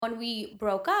when we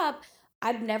broke up,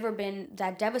 I've never been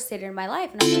that devastated in my life.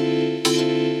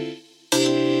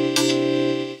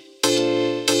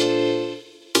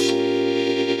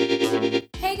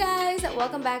 Hey guys,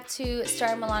 welcome back to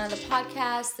Starring Milana, the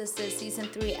podcast. This is season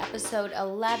 3, episode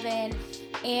 11,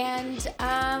 and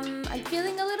I'm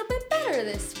feeling a little bit better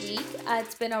this week.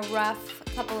 It's been a rough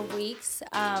couple of weeks,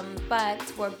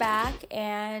 but we're back,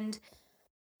 and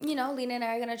Lena and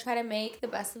I are going to try to make the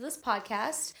best of this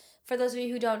podcast. For those of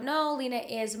you who don't know, Lena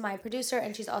is my producer,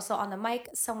 and she's also on the mic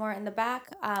somewhere in the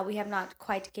back. We have not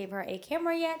quite gave her a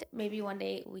camera yet. Maybe one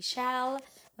day we shall.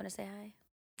 Want to say hi?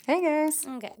 Hey guys.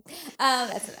 Okay,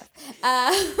 that's enough.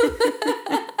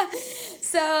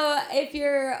 So if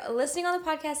you're listening on the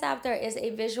podcast app, there is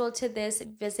a visual to this.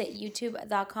 Visit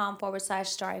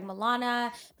youtube.com/starring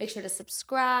Milana. Make sure to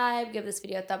subscribe, give this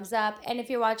video a thumbs up. And if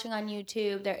you're watching on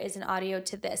YouTube, there is an audio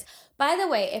to this. By the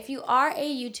way, if you are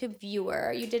a YouTube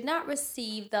viewer, you did not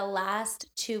receive the last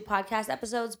 2 podcast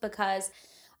episodes because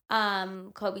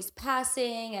Kobe's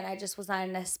passing and I just was not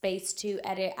in a space to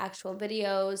edit actual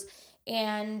videos.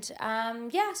 And so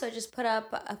I just put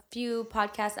up a few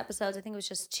podcast episodes. I think it was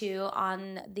just 2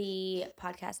 on the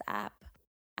podcast app,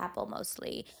 Apple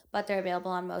mostly, but they're available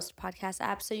on most podcast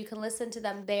apps, so you can listen to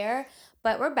them there.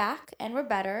 But we're back and we're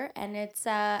better, and it's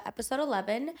episode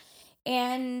 11.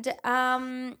 And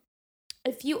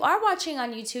if you are watching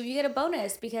on YouTube, you get a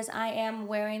bonus because I am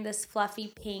wearing this fluffy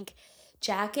pink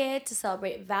jacket to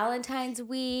celebrate Valentine's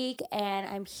week, and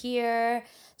I'm here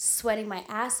sweating my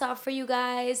ass off for you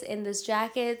guys in this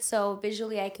jacket, so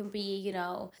visually I can be,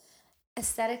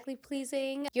 aesthetically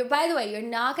pleasing. By the way, you're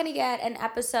not gonna get an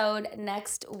episode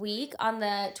next week on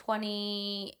the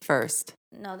 21st.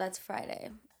 No, that's Friday.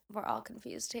 We're all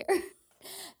confused here.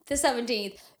 The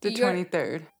 17th. The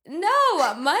 23rd.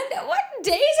 No, Monday. What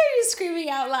days are you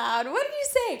screaming out loud? What did you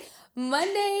say?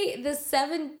 Monday the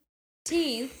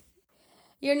 17th.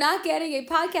 You're not getting a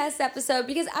podcast episode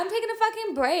because I'm taking a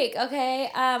fucking break,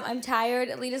 okay? I'm tired.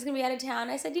 Lena's going to be out of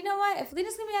town. I said, you know what? If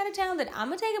Lena's going to be out of town, then I'm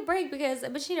going to take a break because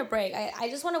she need a break. I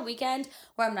just want a weekend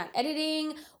where I'm not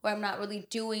editing, where I'm not really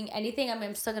doing anything. I mean,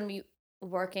 I'm still going to be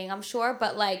working, I'm sure,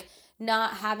 but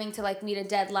not having to meet a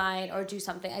deadline or do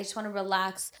something. I just want to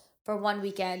relax for one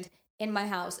weekend in my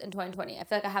house in 2020. I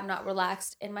feel like I have not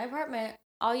relaxed in my apartment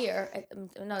all year.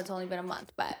 No, it's only been a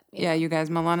month, but yeah, you guys,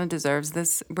 Milana deserves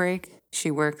this break. She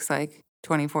works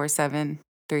 24/7,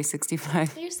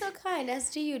 365. You're so kind, as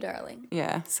do you, darling.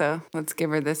 Yeah, so let's give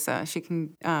her this. She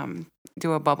can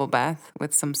do a bubble bath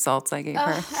with some salts I gave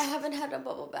her. I haven't had a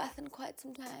bubble bath in quite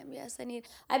some time. Yes,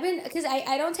 because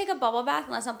I don't take a bubble bath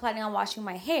unless I'm planning on washing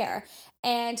my hair.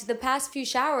 And the past few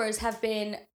showers have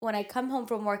been when I come home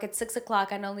from work at 6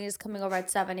 o'clock. I know Lena's coming over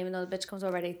at 7, even though the bitch comes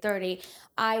over at 8:30.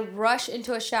 I rush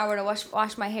into a shower to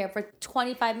wash my hair for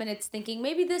 25 minutes thinking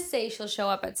maybe this day she'll show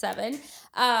up at 7.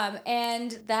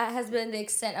 And that has been the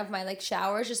extent of my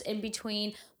showers, just in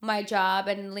between my job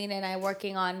and Lena and I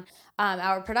working on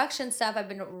our production stuff. I've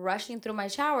been rushing through my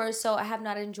showers, so I have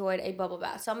not enjoyed a bubble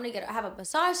bath. So I'm gonna have a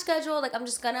massage schedule. I'm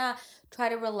just gonna try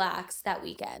to relax that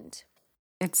weekend.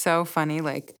 It's so funny.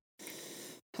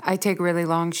 I take really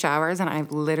long showers, and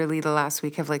I've literally the last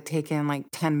week have taken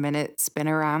 10-minute spin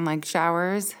around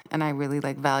showers, and I really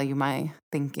value my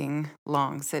thinking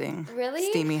long sitting, really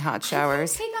steamy hot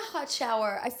showers. I can't take a hot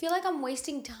shower. I feel like I'm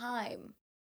wasting time.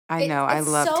 I know. I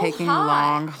love so taking hot.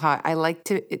 long hot. I like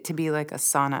it to be like a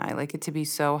sauna. I like it to be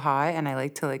so hot, and I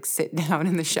like to sit down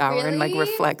in the shower and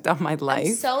reflect on my life.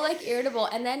 I'm so irritable.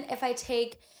 And then if I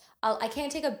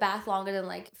can't take a bath longer than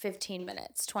 15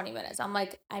 minutes, 20 minutes. I'm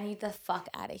I need the fuck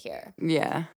out of here.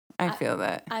 Yeah, I feel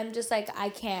that. I'm just I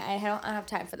can't. I don't have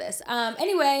time for this.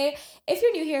 Anyway, if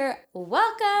you're new here,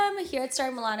 welcome. Here at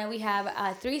Starring Milana, we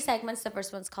have 3 segments. The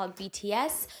first one's called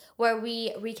BTS, where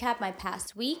we recap my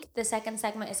past week. The second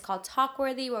segment is called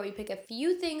Talkworthy, where we pick a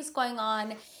few things going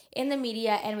on in the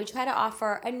media and we try to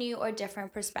offer a new or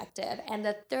different perspective. And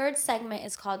the third segment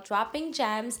is called Dropping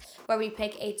Gems, where we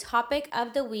pick a topic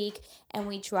of the week and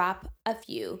we drop a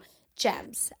few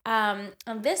gems. And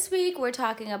this week we're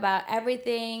talking about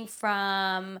everything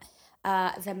from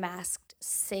The Masked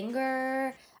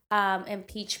Singer,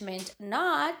 impeachment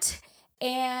not,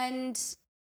 and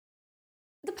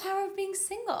the power of being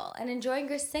single and enjoying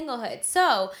your singlehood.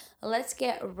 So let's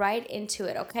get right into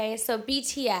it, okay? So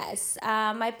BTS,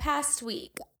 my past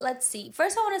week. Let's see.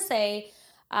 First, I want to say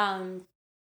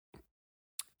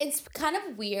it's kind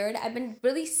of weird. I've been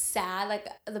really sad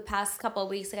the past couple of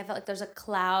weeks. I felt there's a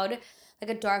cloud like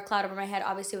a dark cloud over my head,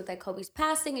 obviously with like Kobe's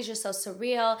passing. It's just so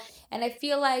surreal. And I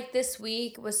feel like this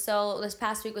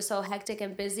past week was so hectic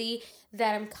and busy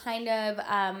that I'm kind of,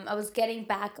 I was getting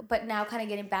back, but now kind of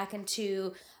getting back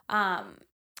into,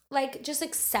 like just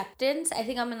acceptance. I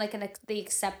think I'm in like the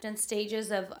acceptance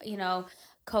stages of,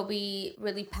 Kobe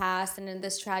really passed and in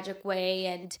this tragic way,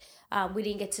 and we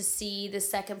didn't get to see the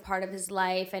second part of his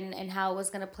life and how it was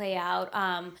going to play out.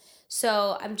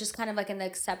 So I'm just kind of like in the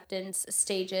acceptance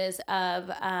stages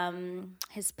of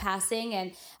his passing.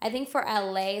 And I think for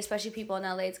LA, especially people in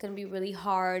LA, it's going to be really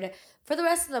hard for the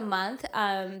rest of the month.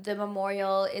 The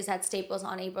memorial is at Staples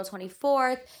on April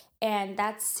 24th. And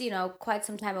that's, quite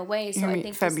some time away. So I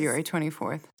think February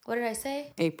 24th. What did I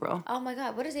say? April. Oh my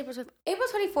God, what is April 24th? April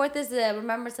 24th is the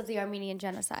remembrance of the Armenian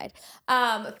genocide.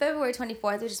 February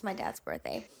 24th, which is my dad's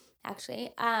birthday,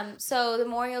 actually. So the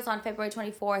memorial's on February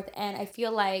 24th, and I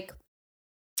feel like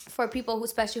for people who,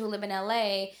 especially who live in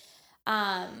LA,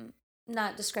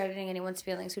 not discrediting anyone's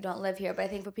feelings who don't live here, but I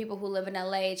think for people who live in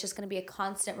LA, it's just going to be a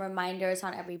constant reminder. It's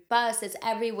on every bus, it's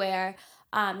everywhere.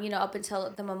 Up until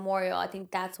the memorial, I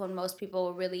think that's when most people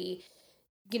will really,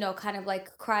 kind of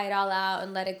like cry it all out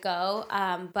and let it go.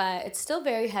 But it's still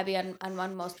very heavy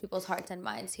on most people's hearts and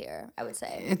minds here, I would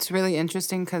say. It's really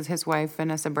interesting because his wife,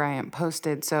 Vanessa Bryant,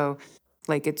 posted, so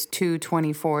like it's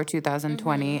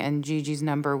 2/24/2020, and Gigi's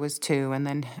number was 2, and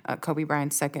then Kobe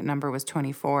Bryant's second number was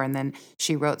 24, and then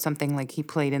she wrote something like he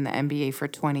played in the NBA for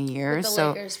 20 years. With the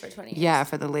Lakers for 20 years. Yeah,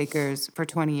 for the Lakers for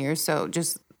 20 years. So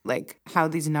just like how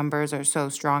these numbers are so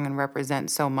strong and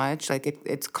represent so much, like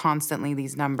it's constantly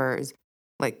these numbers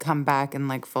like come back in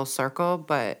like full circle.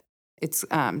 But it's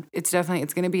definitely,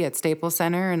 it's going to be at Staples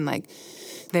Center, and like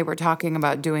they were talking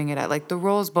about doing it at like the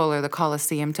Rose Bowl or the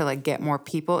Coliseum to like get more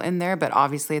people in there. But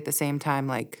obviously at the same time,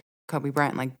 like Kobe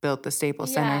Bryant like built the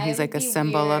Staples Center. He's like a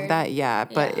symbol of that. Yeah,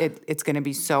 but it's going to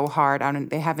be so hard.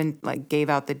 They haven't like gave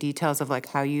out the details of like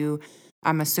how you,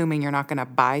 I'm assuming you're not going to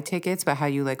buy tickets, but how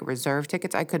you like reserve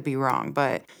tickets. I could be wrong,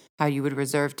 but how you would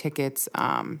reserve tickets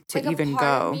to like even a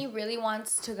part go. of me really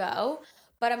wants to go,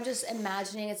 but I'm just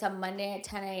imagining it's a Monday at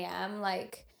 10 a.m.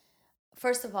 Like,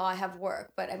 first of all, I have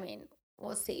work, but I mean,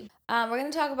 we'll see. We're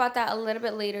going to talk about that a little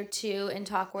bit later too in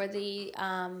Talkworthy.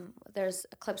 There's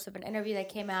clips of an interview that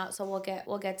came out, so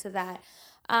we'll get to that.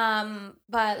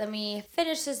 But let me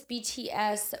finish this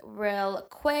BTS real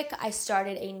quick. I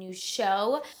started a new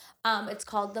show. It's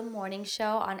called The Morning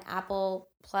Show on Apple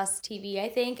Plus TV, I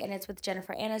think, and it's with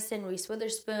Jennifer Aniston, Reese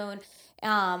Witherspoon,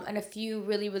 and a few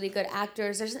really, really good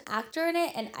actors. There's an actor in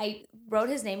it, and I wrote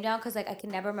his name down because like I can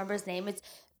never remember his name. It's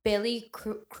Billy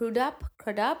Crudup.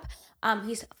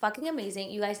 He's fucking amazing.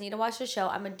 You guys need to watch the show.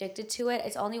 I'm addicted to it.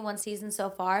 It's only one season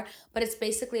so far, but it's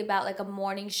basically about like a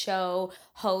morning show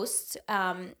host.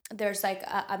 There's like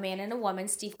a man and a woman,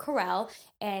 Steve Carell,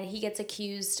 and he gets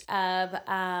accused of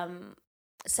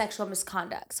sexual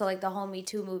misconduct. So like the whole Me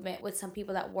Too movement with some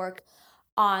people that work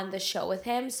on the show with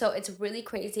him. So it's really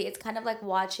crazy. It's kind of like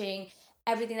watching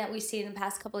everything that we've seen in the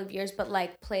past couple of years, but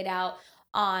like played out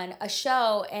on a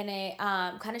show, and it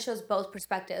kind of shows both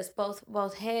perspectives,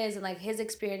 both his and like his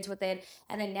experience with it,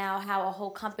 and then now how a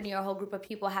whole company or a whole group of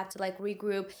people have to like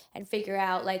regroup and figure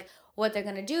out like what they're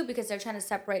gonna do, because they're trying to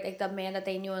separate like the man that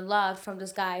they knew and loved from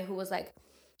this guy who was like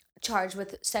charged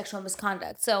with sexual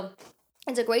misconduct. So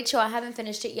it's a great show. I haven't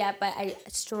finished it yet, but I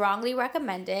strongly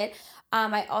recommend it.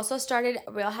 I also started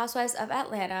Real Housewives of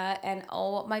Atlanta, and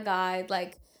oh my God,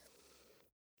 like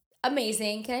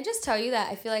amazing. Can I just tell you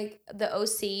that I feel like the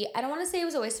OC, I don't want to say it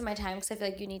was a waste of my time because I feel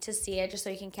like you need to see it just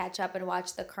so you can catch up and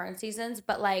watch the current seasons.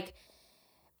 But like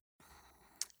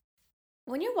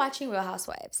when you're watching Real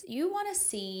Housewives, you want to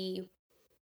see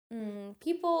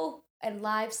people and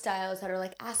lifestyles that are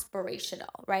like aspirational,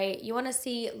 right? You want to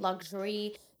see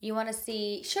luxury. You want to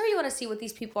see, sure, you want to see what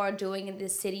these people are doing in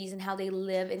these cities and how they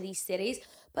live in these cities.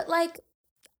 But like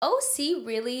OC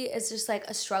really is just like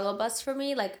a struggle bus for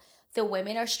me. Like the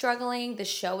women are struggling, the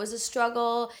show is a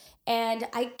struggle, and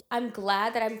I'm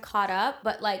glad that I'm caught up,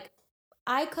 but like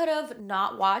I could have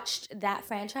not watched that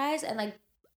franchise and like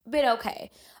been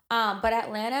okay. But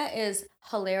Atlanta is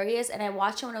hilarious, and I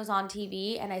watched it when it was on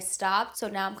TV and I stopped, so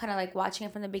now I'm kind of like watching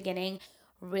it from the beginning,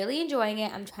 really enjoying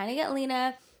it. I'm trying to get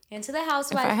Lena into the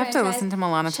Housewives. If I have to listen to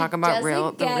Milana talk about the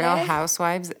Real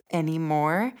Housewives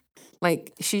anymore,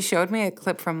 like she showed me a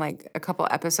clip from like a couple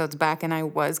episodes back, and I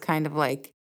was kind of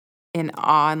like in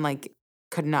awe and like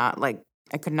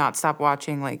I could not stop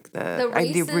watching like the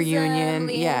reunion.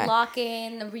 Yeah,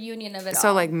 lock-in, the reunion of it all.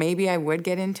 So like maybe I would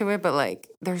get into it, but like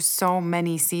there's so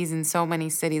many seasons, so many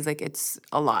cities, like it's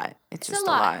a lot. It's just a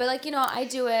lot. But like, I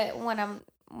do it when I'm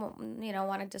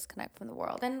want to disconnect from the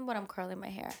world and when I'm curling my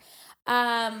hair.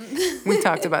 We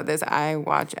talked about this. I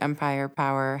watch Empire,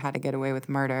 Power, How to Get Away with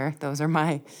Murder. Those are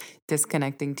my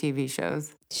disconnecting TV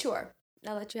shows. Sure.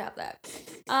 I'll let you have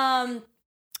that.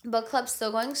 Book club's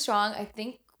still going strong. I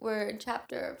think we're in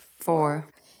chapter 4.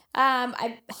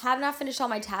 I have not finished all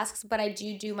my tasks, but I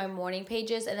do my morning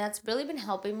pages, and that's really been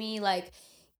helping me, like,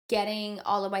 getting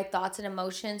all of my thoughts and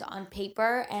emotions on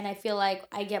paper. And I feel like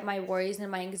I get my worries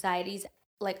and my anxieties,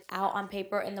 like, out on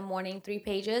paper in the morning, 3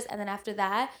 pages, and then after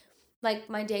that, like,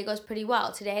 my day goes pretty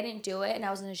well. Today I didn't do it, and I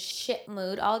was in a shit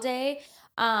mood all day.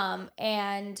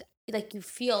 And like, you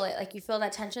feel it, like, you feel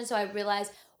that tension. So I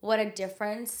realized what a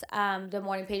difference the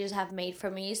morning pages have made for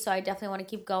me. So I definitely want to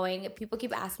keep going. People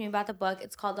keep asking me about the book.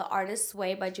 It's called The Artist's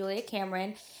Way by Julia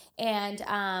Cameron. And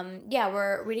yeah,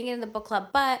 we're reading it in the book club.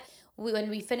 But when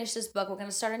we finish this book, we're going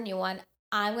to start a new one.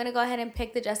 I'm going to go ahead and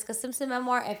pick the Jessica Simpson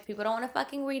memoir. If people don't want to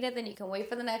fucking read it, then you can wait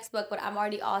for the next book. But I'm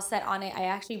already all set on it. I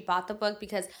actually bought the book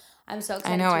because I'm so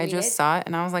excited. I know. To I read just it. saw it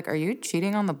and I was like, "Are you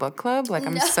cheating on the book club?" Like,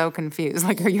 I'm No. so confused.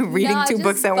 Like, are you reading No, I 2 just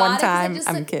books at bought one it 'cause time? just,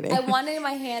 I'm like, kidding. I wanted it in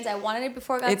my hands. I wanted it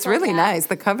before it got It's sold really out. nice.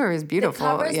 The cover is beautiful.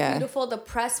 The cover is yeah. beautiful. The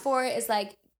press for it is,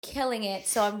 like, killing it.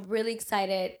 So I'm really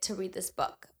excited to read this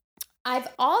book. I've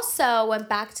also went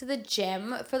back to the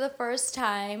gym for the first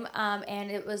time,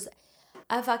 and it was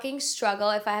a fucking struggle,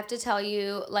 if I have to tell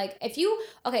you. Like,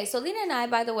 okay, so Lena and I,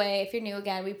 by the way, if you're new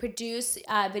again, we produce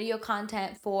video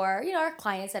content for, our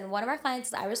clients, and one of our clients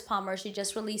is Iris Palmer. She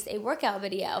just released a workout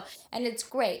video, and it's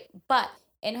great. But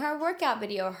in her workout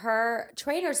video, her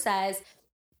trainer says,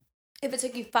 if it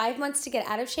took you 5 months to get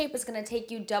out of shape, it's going to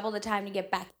take you double the time to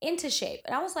get back into shape.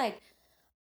 And I was like,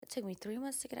 it took me 3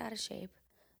 months to get out of shape.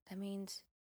 That means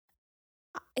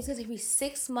it's going to take me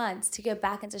 6 months to get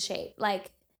back into shape.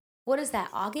 Like, what is that,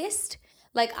 August?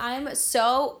 Like, I'm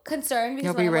so concerned because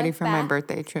You'll when be I ready went for back, my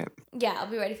birthday trip. Yeah, I'll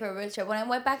be ready for a road trip. When I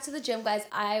went back to the gym, guys,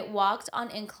 I walked on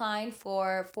incline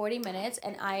for 40 minutes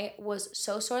and I was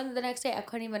so sore the next day. I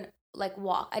couldn't even, like,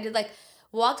 walk. I did, like,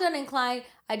 walked on incline.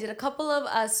 I did a couple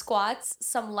of squats,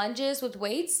 some lunges with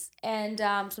weights, and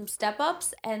some step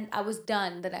ups, and I was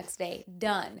done the next day.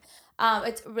 Done.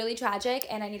 It's really tragic,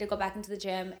 and I need to go back into the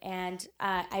gym. And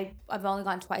I've only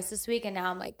gone twice this week, and now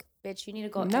I'm like, bitch, you need to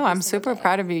go. No, I'm super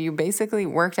proud of you. You basically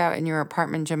worked out in your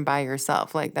apartment gym by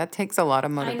yourself. Like, that takes a lot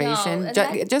of motivation.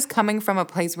 Just coming from a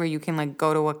place where you can, like,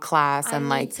 go to a class and,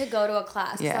 like, I need to go to a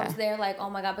class. Yeah. I was there like, oh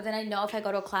my God. But then I know if I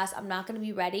go to a class, I'm not going to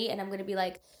be ready, and I'm going to be,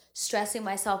 like, stressing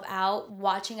myself out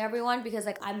watching everyone because,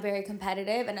 like, I'm very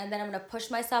competitive, and then I'm going to push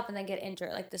myself and then get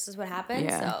injured. Like, this is what happens.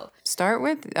 Yeah. So start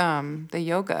with the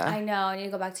yoga. I know. I need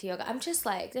to go back to yoga. I'm just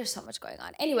like, there's so much going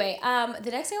on. Anyway,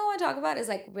 the next thing I want to talk about is,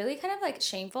 like, really kind of, like,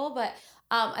 shameful, but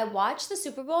I watched the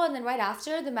Super Bowl, and then right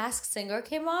after, The Masked Singer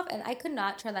came off, and I could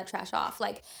not turn that trash off.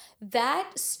 Like,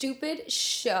 that stupid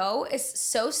show is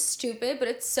so stupid, but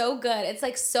it's so good. It's,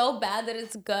 like, so bad that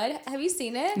it's good. Have you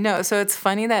seen it? No, so it's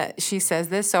funny that she says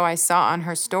this. So I saw on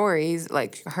her stories,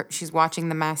 like, she's watching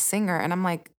The Masked Singer, and I'm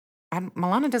like,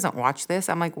 Milana doesn't watch this.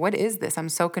 I'm like, what is this? I'm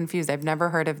so confused. I've never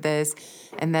heard of this.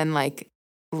 And then, like,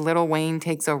 Lil Wayne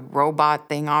takes a robot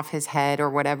thing off his head or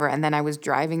whatever. And then I was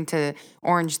driving to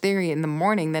Orange Theory in the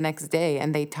morning the next day,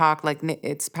 and they talk, like,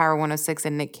 it's Power 106,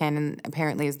 and Nick Cannon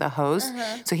apparently is the host.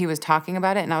 So he was talking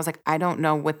about it, and I was like, I don't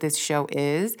know what this show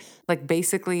is. Like,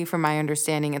 basically, from my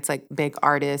understanding, it's like big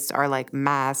artists are, like,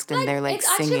 masked and they're, like,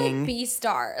 it's singing. actually like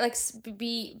B-star, like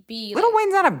Lil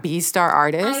Wayne's not a B-star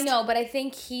artist. I know, but I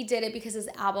think he did it because his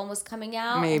album was coming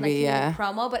out. Maybe, and, like, he yeah. did a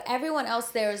promo, but everyone else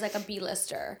there is like a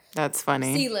B-lister. That's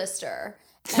funny. C-lister.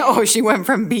 Oh, she went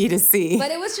from B to C.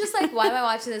 But it was just like, why am I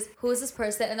watching this? Who is this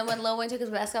person? And then when Lil Wayne took his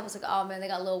mask off, I was like, oh man, they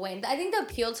got Lil Wayne. I think the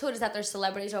appeal to it is that they're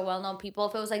celebrities or well-known people.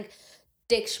 If it was like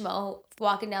Dick Schmo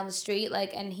walking down the street,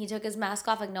 like, and he took his mask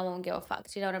off, like, no one would give a fuck.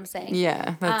 Do you know what I'm saying?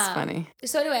 Yeah, that's funny.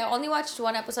 So anyway, I only watched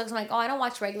one episode because I'm like, oh, I don't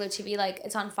watch regular TV. Like,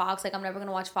 it's on Fox. Like, I'm never going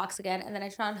to watch Fox again. And then I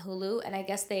turned on Hulu, and I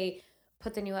guess they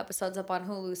put the new episodes up on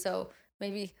Hulu. So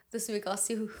maybe this week I'll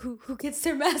see who gets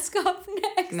their mask off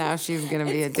next. Now she's going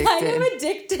to be addicted. Kind of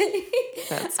addicting.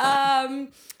 That's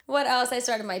fun. What else? I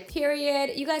started my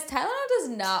period. You guys, Tylenol does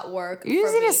not work. You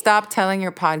just need to stop telling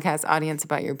your podcast audience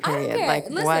about your period. I don't care. Like,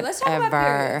 Listen, whatever. let's talk about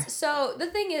periods. So the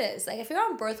thing is, like, if you're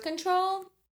on birth control,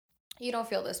 you don't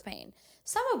feel this pain.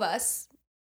 Some of us,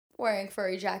 wearing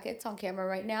furry jackets on camera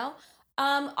right now,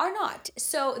 are not.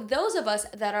 So those of us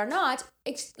that are not,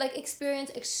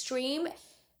 experience extreme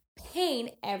pain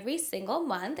every single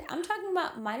month. I'm talking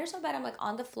about mine are so bad I'm like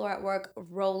on the floor at work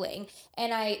rolling.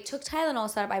 And I took Tylenol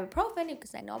instead of ibuprofen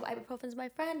because I know ibuprofen's my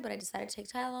friend, but I decided to take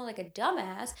Tylenol like a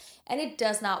dumbass, and it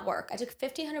does not work. I took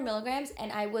 1,500 milligrams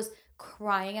and I was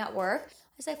crying at work.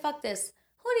 I said, fuck this.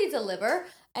 who needs a liver?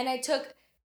 And I took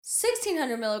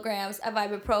 1,600 milligrams of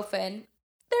ibuprofen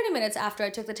 30 minutes after I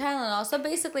took the Tylenol. So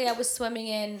basically, I was swimming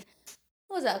in,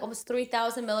 what was that, like almost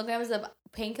 3,000 milligrams of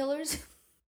painkillers.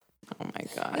 Oh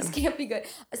my This God. can't be good.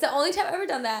 It's the only time I've ever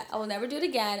done that. I will never do it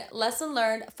again. Lesson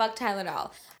learned. Fuck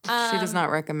Tylenol. She does not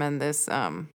recommend this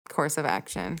course of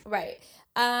action. Right.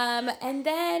 And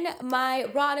then my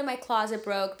rod in my closet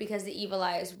broke because the evil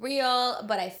eye is real,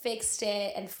 but I fixed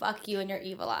it, and fuck you and your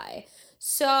evil eye.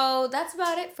 So that's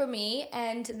about it for me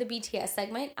and the BTS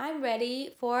segment. I'm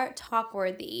ready for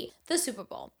Talkworthy, the Super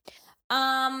Bowl.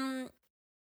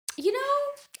 You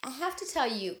know, I have to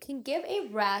tell you, can give a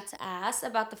rat's ass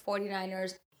about the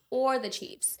 49ers or the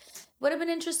Chiefs. Would have been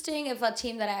interesting if a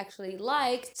team that I actually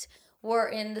liked were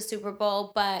in the Super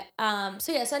Bowl, but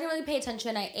so I didn't really pay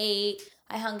attention. I ate,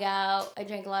 I hung out, I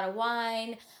drank a lot of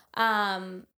wine.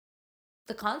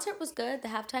 The concert was good. The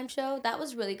halftime show, that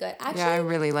was really good. Actually, Yeah, I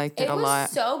really liked it a lot. It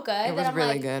was so good It was that I'm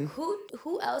really like, good.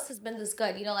 who else has been this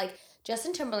good? You know, like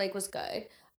Justin Timberlake was good.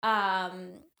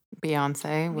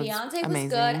 Beyonce was Beyonce amazing.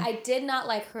 was good. I did not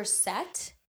like her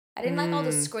set. I didn't like all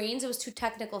the screens. It was too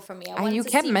technical for me. I wanted You to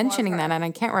kept see more of mentioning her. that, and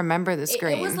I can't remember the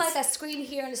screens. It was like a screen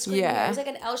here and a screen here. It was like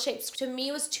an L shape. To me,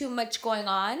 it was too much going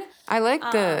on. I like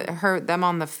them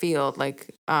on the field,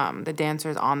 like the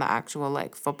dancers on the actual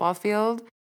like football field.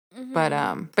 But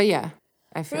yeah,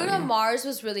 I feel Bruno you. Mars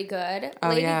was really good. Oh,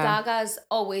 Lady yeah. Gaga's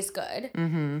always good.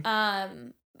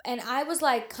 And I was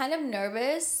like kind of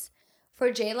nervous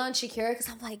for J-Lo and Shakira because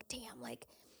I'm like, damn, like,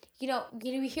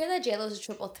 you hear that J-Lo's a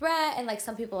triple threat, and like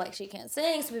some people like she can't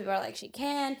sing, some people are like she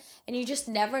can, and you just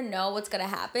never know what's gonna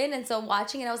happen. And so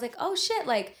watching it, I was like, oh shit,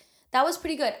 like that was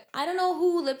pretty good. I don't know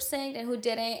who lip synced and who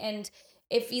didn't, and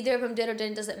if either of them did or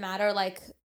didn't, doesn't matter. Like,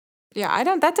 Yeah,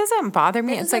 that doesn't bother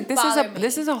me. That It's like doesn't bother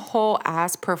this is a whole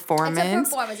ass performance. it's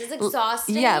a performance. It's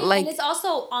exhausting. yeah, like- and it's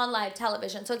also on live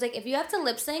television. So it's like if you have to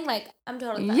lip sync, like I'm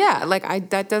totally fine. Yeah, like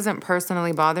that doesn't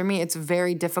personally bother me. It's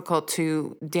very difficult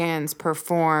to dance,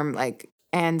 perform, like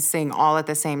and sing all at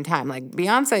the same time. Like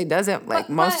Beyonce does it like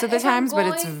most of the if I'm times, but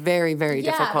it's going- very, very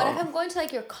difficult. But if I'm going to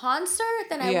like your concert,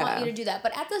 then I want you to do that.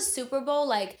 But at the Super Bowl,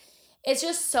 like it's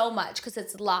just so much because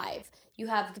it's live. You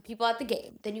have the people at the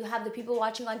game, then you have the people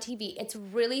watching on TV. It's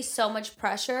really so much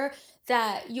pressure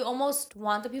that you almost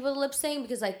want the people to lip sync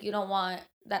because like you don't want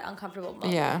that uncomfortable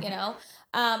moment. Yeah. You know,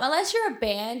 unless you're a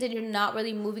band and you're not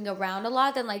really moving around a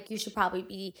lot, then like you should probably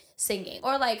be singing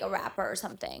or like a rapper or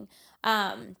something.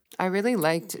 I really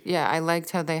liked, I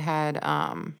liked how they had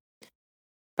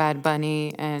Bad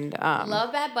Bunny and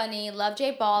Love Bad Bunny, love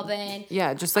J Balvin.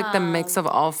 yeah, just like the mix of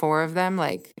all four of them,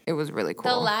 like it was really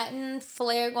cool. The Latin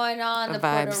flair going on, the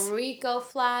vibes. Puerto Rico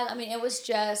flag. I mean, it was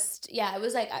just, it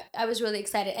was like, I was really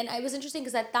excited. And it was interesting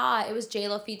because I thought it was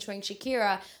J-Lo featuring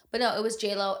Shakira, but no, it was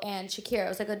J-Lo and Shakira. It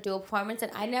was like a dual performance,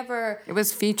 and I never... It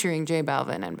was featuring J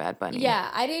Balvin and Bad Bunny. Yeah,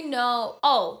 I didn't know...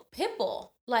 Oh, Pitbull.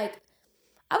 Like,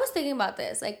 I was thinking about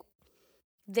this. Like,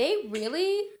 they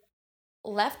really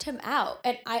left him out,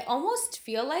 and I almost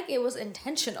feel like it was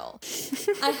intentional.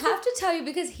 I have to tell you,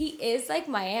 because he is like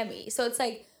Miami, so it's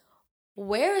like,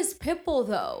 where is Pitbull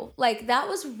though? Like that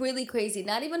was really crazy.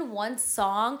 Not even one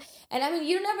song. And I mean,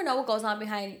 you never know what goes on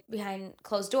behind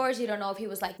closed doors. You don't know if he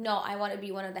was like, no, I want to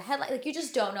be one of the headlines. Like you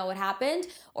just don't know what happened,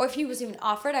 or if he was even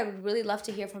offered. I would really love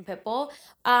to hear from Pitbull.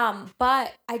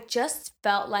 But I just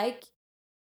felt like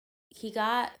he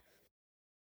got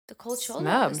the cold shoulder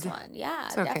on this one. Yeah,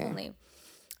 It's okay. definitely.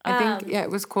 I think,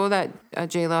 it was cool that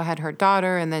J-Lo had her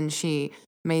daughter, and then she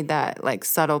made that like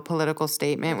subtle political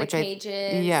statement, The which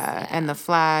cages, and the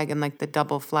flag and like the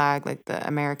double flag, like the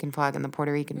American flag and the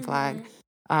Puerto Rican flag.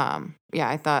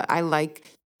 I like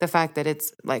the fact that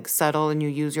it's like subtle and you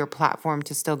use your platform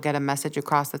to still get a message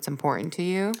across that's important to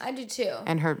you. I do too.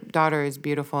 And her daughter is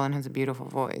beautiful and has a beautiful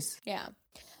voice. Yeah.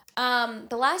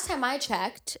 The last time I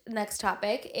checked, next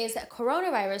topic is that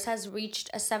coronavirus has reached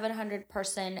a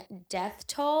 700-person death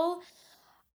toll.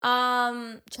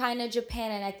 China,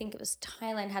 Japan, and I think it was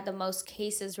Thailand had the most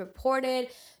cases reported.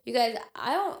 You guys,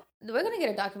 we're gonna get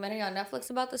a documentary on Netflix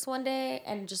about this one day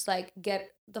and just like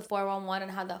get the 411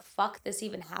 and how the fuck this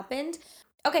even happened.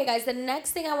 Okay, guys, the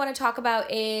next thing I want to talk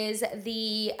about is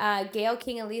the Gayle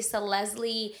King and Lisa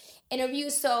Leslie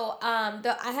interview. So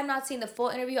I have not seen the full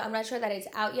interview. I'm not sure that it's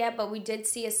out yet, but we did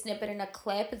see a snippet in a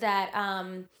clip that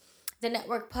the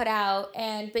network put out.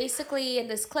 And basically in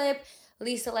this clip,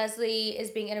 Lisa Leslie is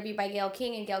being interviewed by Gayle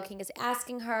King, and Gayle King is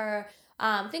asking her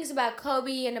things about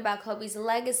Kobe and about Kobe's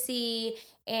legacy.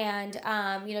 And,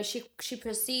 she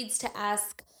proceeds to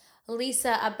ask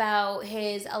Lisa about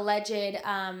his alleged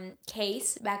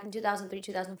case back in 2003,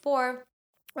 2004,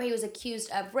 where he was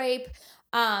accused of rape.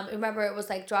 Remember, it was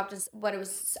like dropped, but it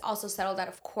was also settled out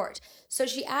of court. So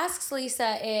she asks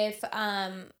Lisa if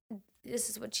this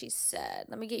is what she said.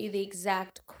 Let me get you the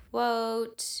exact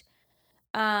quote.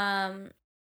 Um,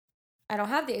 I don't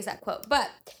have the exact quote, but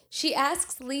she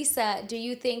asks Lisa, "Do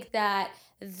you think that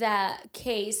the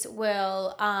case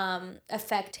will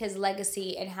affect his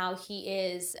legacy and how he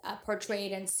is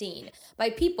portrayed and seen by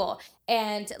people?"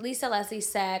 And Lisa Leslie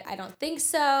said, "I don't think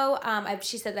so."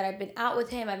 She said that I've been out with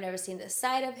him. I've never seen this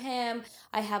side of him.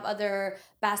 I have other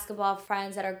basketball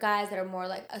friends that are guys that are more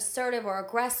like assertive or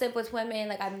aggressive with women.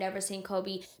 Like, I've never seen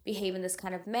Kobe behave in this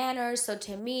kind of manner. So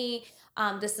to me,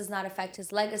 this does not affect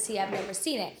his legacy. I've never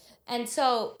seen it. And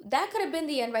so that could have been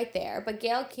the end right there. But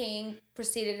Gayle King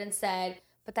proceeded and said,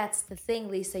 "But that's the thing,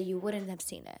 Lisa, you wouldn't have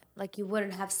seen it. Like, you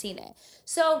wouldn't have seen it."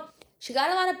 So she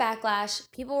got a lot of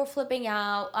backlash. People were flipping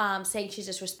out, saying she's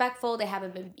disrespectful. They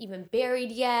haven't been even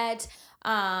buried yet.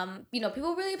 People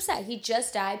were really upset. He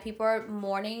just died. People are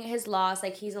mourning his loss.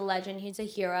 Like, he's a legend. He's a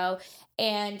hero.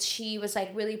 And she was like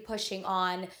really pushing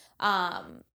on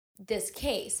this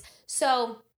case.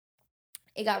 So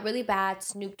it got really bad.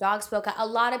 Snoop Dogg spoke out. A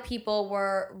lot of people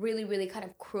were really, really kind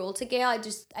of cruel to Gayle. I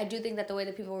do think that the way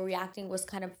that people were reacting was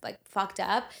kind of like fucked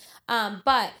up.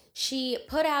 But she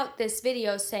put out this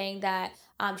video saying that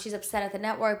she's upset at the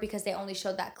network because they only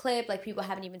showed that clip. Like, people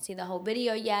haven't even seen the whole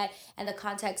video yet. And the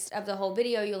context of the whole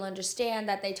video, you'll understand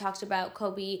that they talked about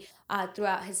Kobe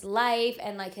throughout his life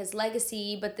and like his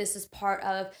legacy, but this is part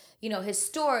of his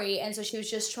story. And so she was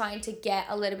just trying to get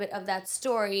a little bit of that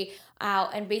story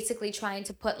out and basically trying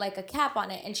to put like a cap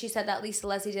on it. And she said that Lisa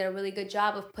Leslie did a really good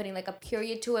job of putting like a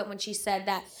period to it when she said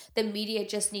that the media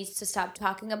just needs to stop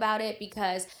talking about it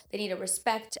because they need to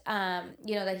respect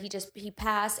that he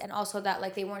passed, and also that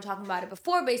like they weren't talking about it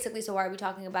before, basically, so why are we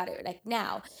talking about it like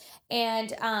now?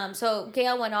 And so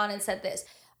Gayle went on and said this.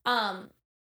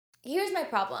 Here's my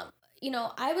problem.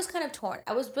 I was kind of torn.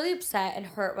 I was really upset and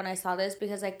hurt when I saw this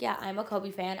because, like, yeah, I'm a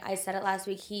Kobe fan. I said it last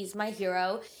week. He's my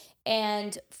hero.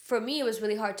 And for me, it was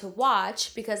really hard to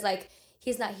watch because, like,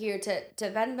 he's not here to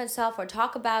defend himself or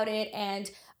talk about it. And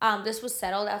this was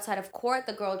settled outside of court.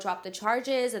 The girl dropped the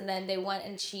charges, and then they went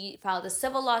and she filed a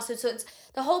civil lawsuit. So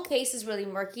the whole case is really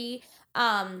murky.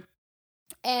 And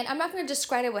I'm not going to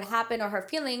discredit what happened or her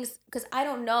feelings because I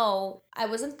don't know. I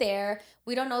wasn't there.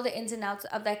 We don't know the ins and outs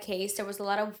of that case. There was a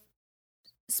lot of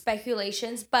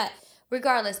speculations, but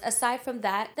regardless, aside from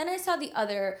that, then I saw the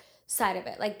other side of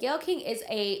it. Like, Gayle King is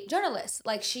a journalist.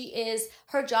 Like,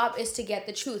 her job is to get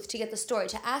the truth, to get the story,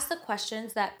 to ask the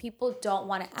questions that people don't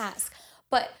want to ask.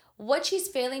 But what she's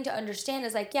failing to understand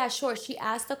is, like, yeah, sure, she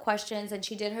asked the questions and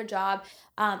she did her job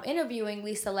interviewing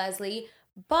Lisa Leslie.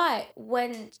 But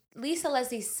when Lisa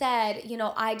Leslie said,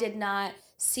 I did not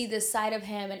see this side of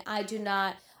him and I do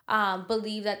not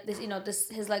believe that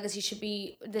his legacy should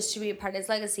be a part of his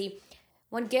legacy.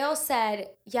 When Gayle said,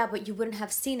 "Yeah, but you wouldn't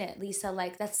have seen it, Lisa,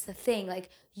 like, that's the thing, like,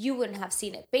 you wouldn't have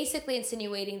seen it," basically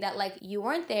insinuating that, like, you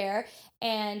weren't there,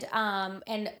 and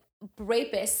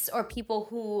rapists or people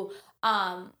who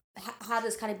have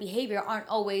this kind of behavior aren't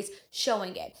always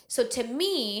showing it. So to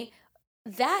me,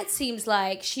 that seems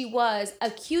like she was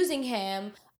accusing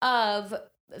him of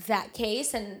that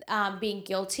case and being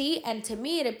guilty. And to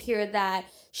me, it appeared that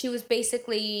she was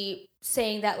basically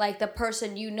saying that, like, the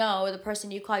person or the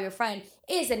person you call your friend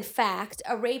is in fact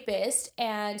a rapist,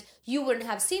 and you wouldn't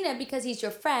have seen it because he's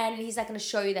your friend and he's not going to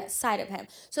show you that side of him.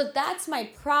 So that's my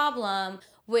problem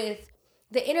with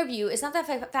the interview. It's not the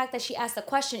fact that she asked the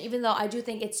question, even though I do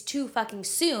think it's too fucking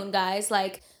soon, guys.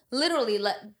 Like, literally,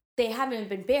 they haven't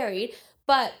been buried.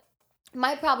 But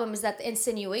my problem is that the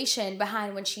insinuation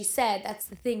behind when she said, "That's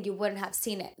the thing, you wouldn't have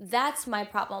seen it." That's my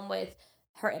problem with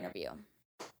her interview.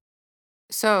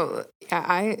 So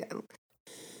yeah,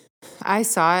 I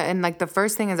saw it, and like the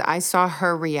first thing is I saw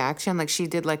her reaction. Like, she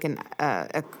did like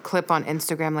a clip on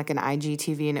Instagram, like an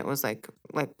IGTV, and it was like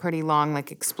pretty long,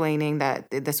 like explaining that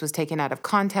this was taken out of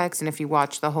context, and if you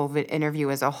watch the whole interview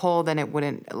as a whole, then it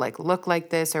wouldn't like look like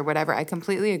this or whatever. I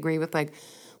completely agree with like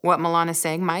what Milana's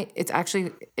saying. It's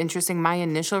actually interesting. My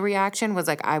initial reaction was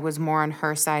like I was more on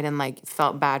her side and like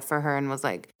felt bad for her and was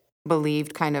like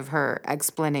believed kind of her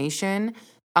explanation.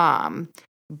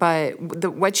 But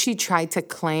what she tried to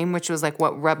claim, which was like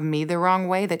what rubbed me the wrong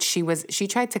way, that she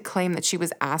tried to claim that she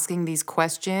was asking these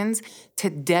questions to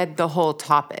dead the whole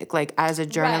topic. Like, as a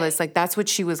journalist, Right. like that's what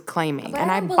she was claiming. But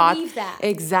and I don't bought believe that.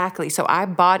 Exactly. So I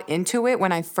bought into it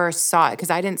when I first saw it because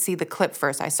I didn't see the clip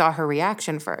first. I saw her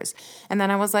reaction first. And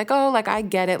then I was like, oh, like I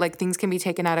get it. Like, things can be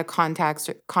taken out of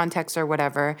context or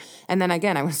whatever. And then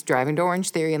again, I was driving to Orange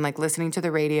Theory and like listening to the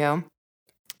radio.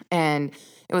 And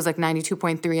it was like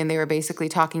 92.3, and they were basically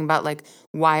talking about like,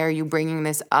 why are you bringing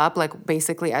this up? Like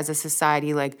basically as a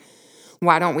society, like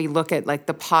why don't we look at like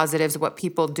the positives, what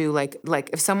people do? Like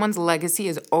if someone's legacy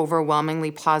is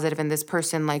overwhelmingly positive and this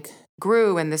person like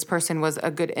grew and this person was a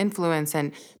good influence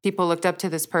and people looked up to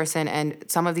this person, and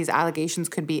some of these allegations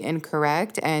could be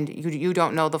incorrect and you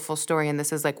don't know the full story, and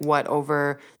this is like what,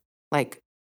 over like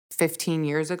 15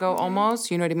 years ago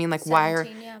almost, you know what I mean? Like why are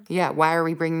 17, why are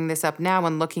we bringing this up now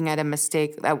and looking at a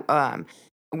mistake that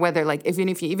whether like even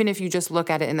if you just look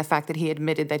at it in the fact that he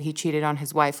admitted that he cheated on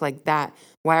his wife, like that,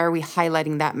 why are we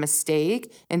highlighting that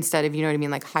mistake instead of, you know what I mean,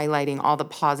 like highlighting all the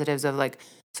positives of like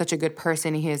such a good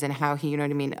person he is and how he, you know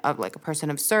what I mean, of like a person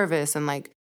of service, and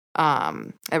like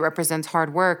it represents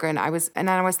hard work. And I was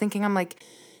thinking, I'm like,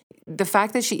 the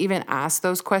fact that she even asked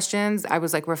those questions, I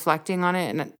was like reflecting on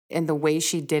it, and the way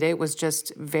she did it was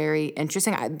just very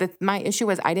interesting. My issue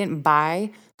was I didn't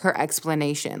buy her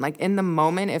explanation. Like in the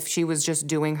moment, if she was just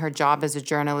doing her job as a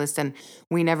journalist, and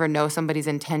we never know somebody's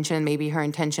intention, maybe her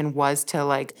intention was to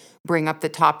like bring up the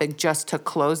topic just to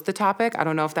close the topic. I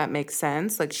don't know if that makes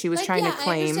sense. Like she was like, trying yeah, to I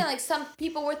claim understand. Like some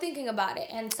people were thinking about it,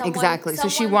 and exactly. So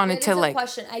she someone wanted it to is a like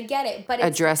question. I get it, but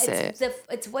address it.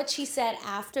 It's what she said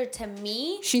after to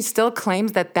me. She still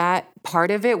claims that that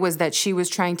part of it was that she was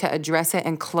trying to address it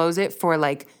and close it for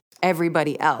like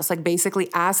everybody else. Like basically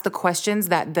ask the questions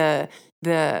that the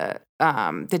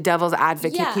devil's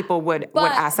advocate Yeah, people would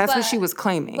but ask. That's what she was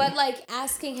claiming. But like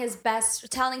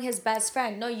telling his best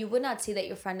friend, no, you would not see that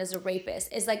your friend is a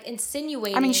rapist. Is like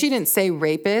insinuating. I mean, she didn't say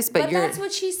rapist, but that's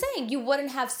what she's saying. You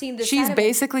wouldn't have seen this. She's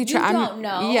basically you don't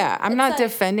know. Yeah, I'm It's not like,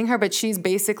 defending her, but she's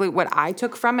basically what I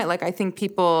took from it. Like I think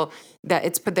people that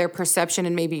it's their perception,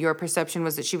 and maybe your perception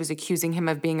was that she was accusing him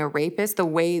of being a rapist. The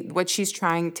way what she's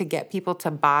trying to get people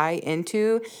to buy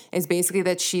into is basically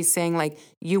that she's saying like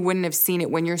you wouldn't have seen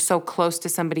it when you're so close to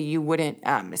somebody, you wouldn't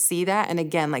see that. And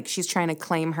again, like she's trying to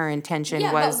claim her intention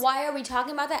was. But why are we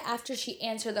talking about that after she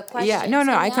answered the question? Yeah, no,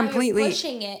 I completely you're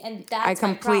pushing it, and that's I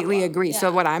completely agree. Yeah.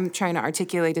 So what I'm trying to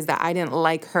articulate is that I didn't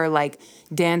like her like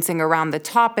dancing around the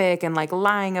topic and like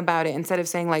lying about it instead of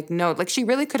saying like no, like she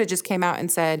really could have just came out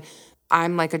and said,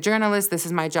 I'm like a journalist, this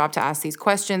is my job to ask these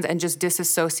questions, and just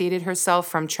disassociated herself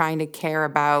from trying to care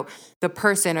about the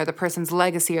person or the person's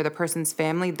legacy or the person's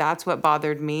family. That's what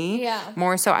bothered me. Yeah.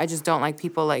 More so, I just don't like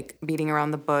people like beating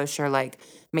around the bush or like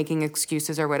making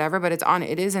excuses or whatever, but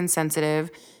it is insensitive.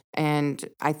 And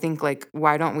I think like,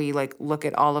 why don't we like look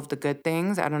at all of the good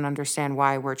things? I don't understand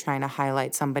why we're trying to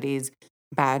highlight somebody's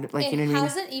bad, like, you know what I mean? It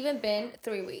hasn't even been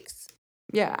 3 weeks.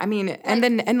 Yeah, I mean,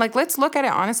 and let's look at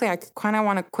it honestly. I kind of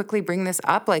want to quickly bring this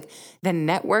up. Like the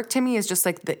network to me is just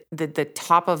like the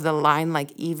top of the line,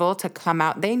 like evil to come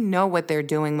out. They know what they're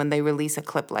doing when they release a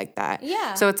clip like that.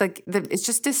 Yeah. So it's like it's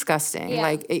just disgusting. Yeah.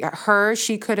 Like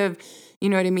she could have, you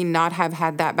know what I mean, not have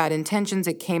had that bad intentions.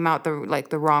 It came out the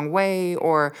wrong way,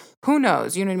 or who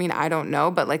knows, you know what I mean? I don't know.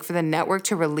 But like for the network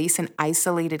to release an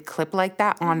isolated clip like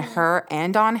that on her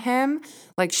and on him,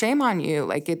 like shame on you.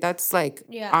 Like that's like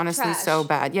honestly trash. so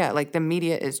bad. Yeah, like the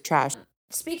media is trash.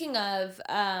 Speaking of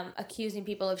accusing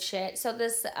people of shit, so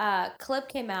this clip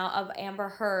came out of Amber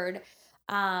Heard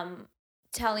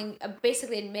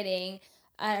basically admitting,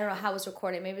 I don't know how it was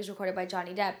recorded, maybe it was recorded by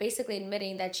Johnny Depp, basically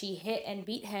admitting that she hit and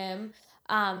beat him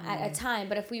at a time.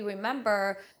 But if we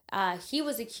remember, he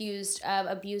was accused of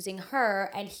abusing her,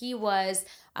 and he was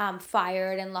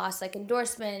fired and lost like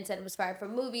endorsements and was fired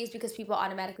from movies because people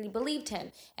automatically believed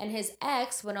him. And his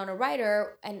ex, Winona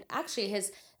Ryder, and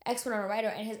his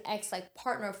like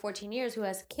partner of 14 years who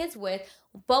has kids with,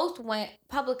 both went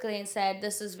publicly and said,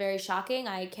 this is very shocking.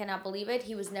 I cannot believe it.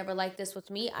 He was never like this with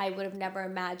me. I would have never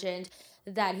imagined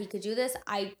that he could do this.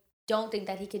 I don't think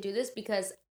that he could do this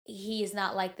because he is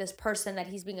not like this person that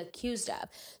he's being accused of.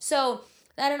 So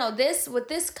I don't know, with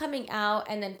this coming out,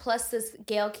 and then plus this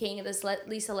Gayle King and this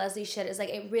Lisa Leslie shit, is like,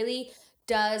 it really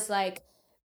does like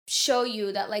show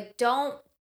you that like don't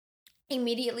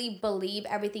immediately believe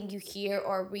everything you hear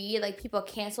or read. Like people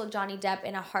canceled Johnny Depp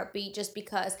in a heartbeat just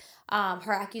because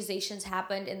her accusations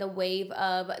happened in the wave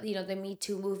of, you know, the Me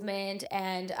Too movement,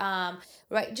 and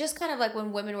right, just kind of like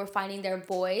when women were finding their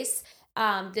voice.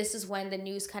 This is when the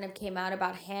news kind of came out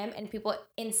about him, and people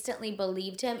instantly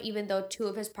believed him, even though 2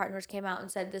 of his partners came out and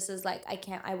said, this is like,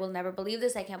 I will never believe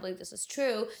this. I can't believe this is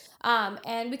true.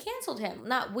 And we canceled him.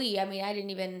 Not we, I mean, I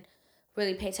didn't even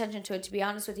really pay attention to it, to be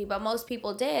honest with you, but most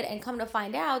people did. And come to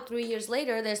find out, 3 years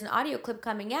later, there's an audio clip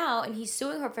coming out, and he's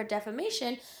suing her for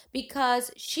defamation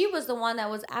because she was the one that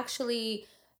was actually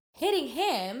hitting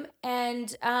him.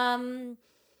 And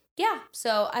yeah,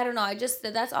 so I don't know.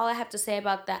 That's all I have to say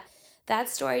about that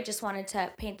story. Just wanted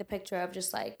to paint the picture of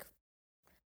just like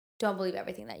don't believe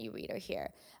everything that you read or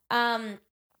hear.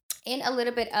 In a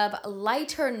little bit of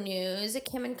lighter news,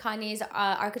 Kim and Kanye's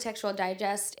Architectural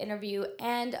Digest interview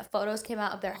and photos came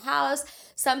out of their house.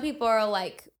 Some people are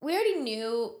like, we already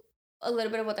knew a little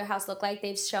bit of what their house looked like.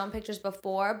 They've shown pictures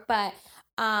before, but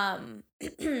I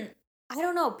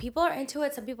don't know. People are into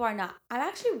it. Some people are not. I'm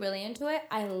actually really into it.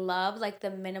 I love like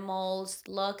the minimalist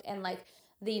look and like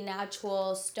the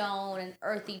natural stone and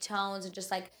earthy tones and just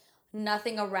like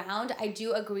nothing around. I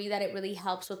do agree that it really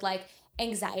helps with like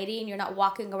anxiety and you're not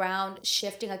walking around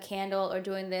shifting a candle or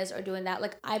doing this or doing that.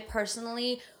 Like I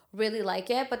personally really like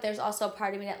it, but there's also a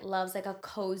part of me that loves like a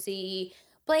cozy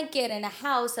blanket and a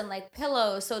house and like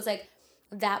pillows. So it's like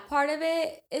that part of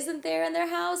it isn't there in their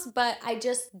house, but I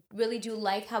just really do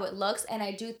like how it looks. And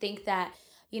I do think that,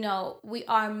 we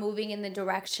are moving in the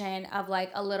direction of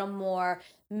like a little more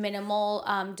minimal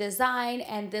design,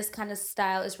 and this kind of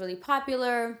style is really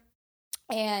popular.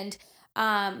 And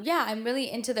yeah, I'm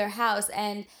really into their house,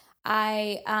 and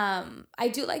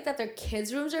I do like that their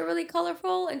kids' rooms are really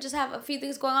colorful and just have a few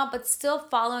things going on, but still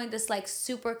following this like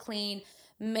super clean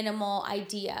minimal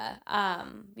idea.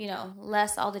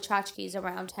 Less all the tchotchkes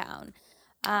around town.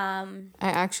 I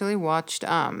actually watched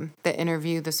the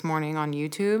interview this morning on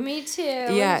YouTube. Me too.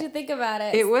 What Yeah. did you think about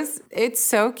it? It's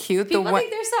so cute. People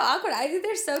think they're so awkward. I think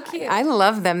they're so cute. I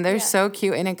love them. They're so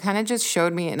cute. And it kind of just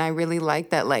showed me, and I really like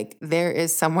that, like, there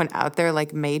is someone out there,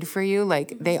 like, made for you.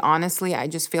 Like, they honestly, I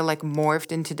just feel like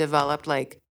morphed into developed,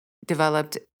 like,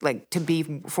 to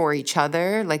be for each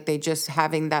other. Like, they just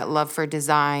having that love for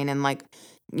design and, like,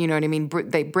 you know what I mean?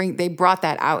 They brought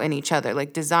that out in each other,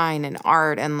 like design and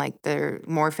art and like their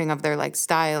morphing of their like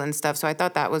style and stuff. So I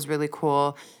thought that was really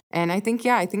cool. And I think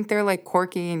they're like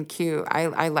quirky and cute.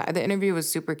 The interview was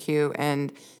super cute,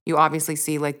 and you obviously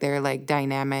see like their like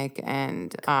dynamic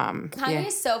and Kanye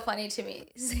is so funny to me.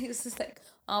 He's just like,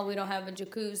 oh, we don't have a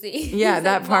jacuzzi. Yeah,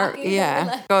 that like part.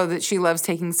 Yeah. Oh, that she loves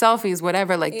taking selfies,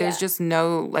 whatever. Like there's just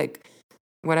no like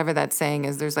whatever that saying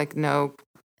is. There's like no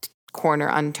corner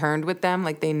unturned with them.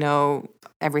 Like they know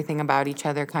everything about each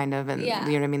other kind of, and you know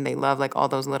what I mean? They love like all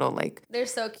those little like they're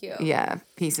so cute. Yeah,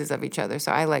 pieces of each other.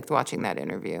 So I liked watching that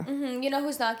interview. You know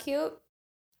who's not cute?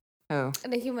 Oh.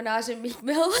 Nicki Minaj and Meek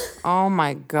Mill. Oh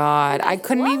my God. I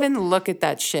couldn't even look at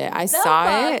that shit. I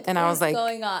saw it and I was like,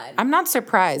 going on? I'm not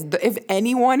surprised. If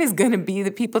anyone is going to be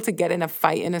the people to get in a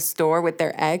fight in a store with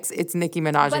their ex, it's Nicki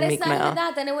Minaj and Meek Mill. But it's not even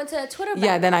that. Then it went to Twitter battle.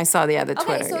 Yeah, then I saw the Twitter.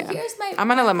 Okay, so here's my... I'm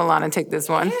going to let Milana take this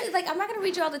one. I'm not going to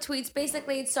read you all the tweets.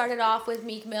 Basically, it started off with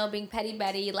Meek Mill being petty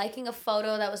Betty, liking a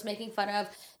photo that was making fun of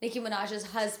Nicki Minaj's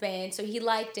husband. So he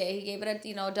liked it. He gave it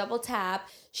a double tap.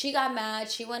 She got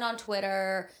mad. She went on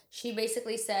Twitter. She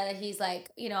basically said that he's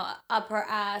like, up her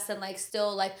ass and like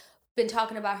still like been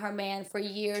talking about her man for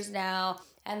years now.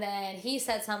 And then he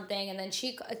said something, and then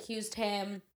she accused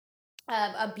him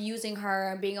of abusing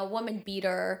her and being a woman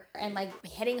beater and like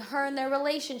hitting her in their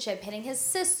relationship, hitting his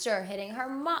sister, hitting her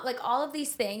mom, like all of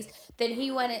these things. Then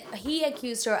he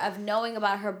accused her of knowing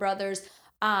about her brother's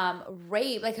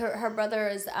rape. Like her brother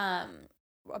is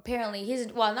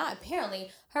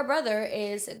apparently her brother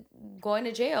is going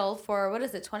to jail for, what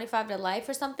is it, 25 to life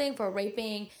or something, for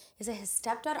raping, is it his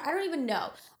stepdaughter? I don't even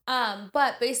know.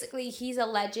 But basically he's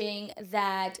alleging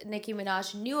that Nicki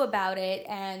Minaj knew about it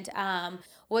and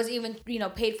was even,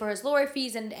 paid for his lawyer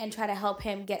fees and try to help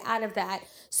him get out of that.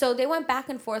 So they went back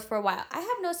and forth for a while. I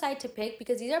have no side to pick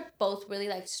because these are both really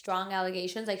like strong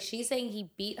allegations. Like she's saying he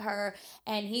beat her,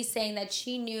 and he's saying that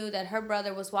she knew that her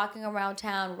brother was walking around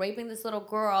town raping this little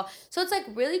girl. So it's like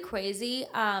really crazy.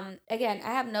 Again,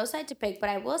 I have no side to pick, but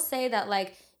I will say that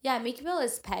like, yeah, Meek Mill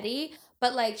is petty,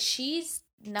 but like she's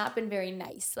not been very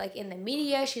nice. Like in the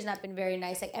media, she's not been very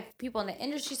nice. Like if people in the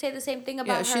industry say the same thing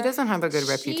about her. Yeah, she doesn't have a good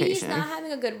reputation. She's not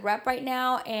having a good rep right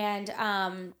now.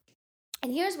 And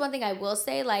here's one thing I will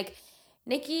say, like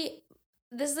Nicki,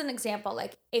 this is an example.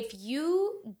 Like if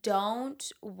you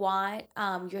don't want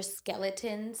your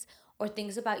skeletons or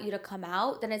things about you to come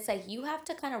out, then it's like you have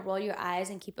to kind of roll your eyes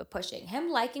and keep it pushing.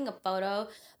 Him liking a photo,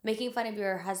 making fun of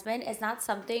your husband is not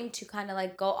something to kind of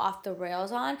like go off the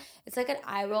rails on. It's like an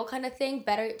eye roll kind of thing.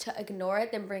 Better to ignore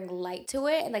it than bring light to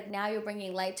it. And like now you're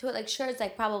bringing light to it. Like sure, it's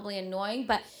like probably annoying,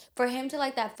 but for him to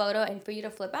like that photo and for you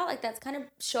to flip out, like that's kind of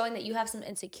showing that you have some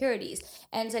insecurities.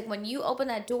 And it's like when you open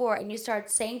that door and you start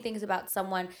saying things about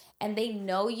someone and they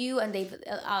know you and they've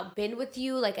been with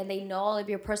you, like, and they know all of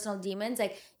your personal demons,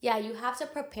 like, yeah, you have to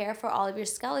prepare for all of your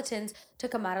skeletons to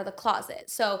come out of the closet.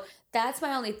 So that's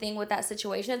my only thing with that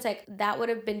situation. It's like that would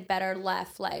have been better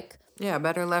left like... Yeah,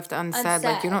 better left unsaid.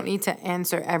 Like, you don't need to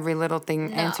answer every little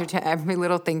thing, answer to every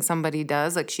little thing somebody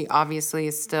does. Like, she obviously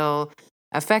is still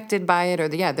affected by it, or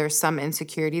there's some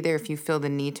insecurity there if you feel the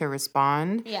need to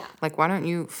respond. Yeah. Like, why don't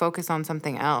you focus on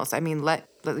something else? I mean,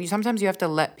 sometimes you have to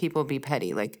let people be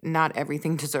petty. Like, not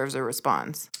everything deserves a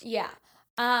response. Yeah.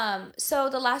 So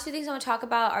the last few things I'm gonna talk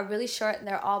about are really short and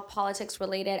they're all politics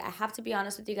related. I have to be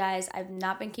honest with you guys. I've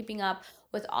not been keeping up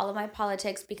with all of my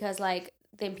politics because like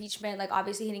the impeachment, like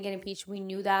obviously he didn't get impeached. We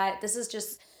knew that. This is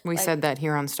just We like said that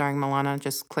here on Starring Milana.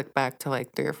 Just click back to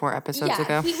like 3 or 4 episodes yeah,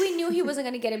 ago. we knew he wasn't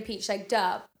gonna get impeached, like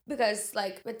duh. Because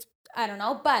like it's I don't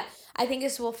know, but I think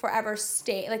this will forever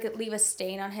stay like leave a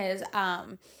stain on his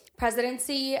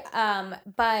presidency.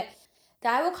 But the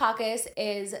Iowa caucus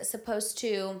is supposed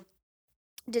to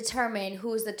determine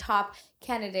who's the top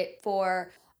candidate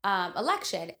for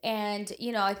election. And,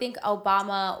 you know, I think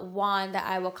Obama won the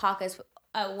Iowa caucus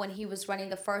when he was running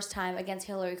the first time against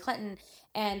Hillary Clinton.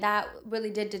 And that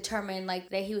really did determine like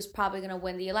that he was probably going to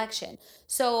win the election.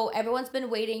 So everyone's been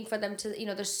waiting for them to, you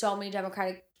know, there's so many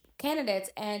Democratic candidates.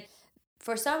 And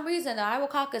for some reason, the Iowa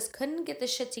caucus couldn't get the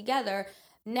shit together.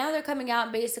 Now they're coming out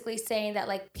and basically saying that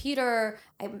like Peter,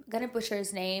 I'm gonna butcher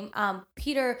his name,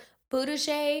 Peter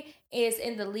Buttigieg is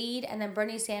in the lead, and then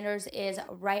Bernie Sanders is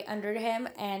right under him,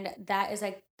 and that is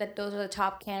like that. Those are the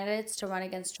top candidates to run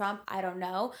against Trump. I don't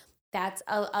know. That's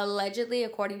allegedly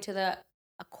according to the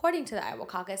Iowa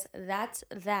caucus. That's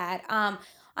that.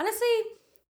 Honestly,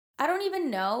 I don't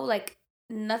even know. Like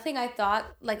nothing I thought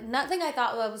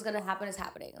was gonna happen is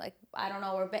happening. Like I don't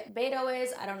know where Beto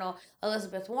is. I don't know.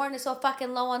 Elizabeth Warren is so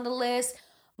fucking low on the list.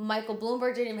 Michael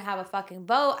Bloomberg didn't even have a fucking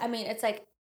vote. I mean, it's like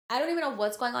I don't even know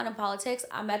what's going on in politics.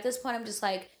 I'm at this point. I'm just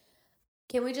like,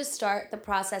 can we just start the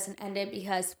process and end it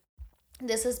because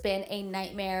this has been a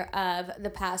nightmare of the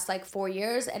past like 4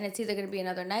 years, and it's either going to be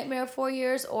another nightmare of 4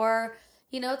 years, or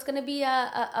you know, it's going to be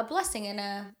a blessing and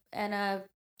a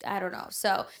I don't know.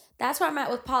 So that's where I'm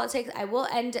at with politics. I will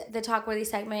end the Talk Worthy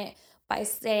segment by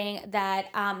saying that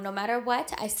no matter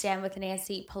what, I stand with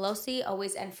Nancy Pelosi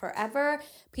always and forever.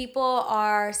 People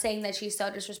are saying that she's so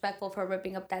disrespectful for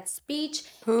ripping up that speech.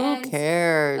 Who And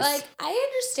cares? like I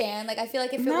understand. Like I feel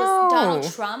like if it No. was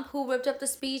Donald Trump who ripped up the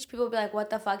speech, people would be like, "What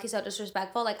the fuck? He's so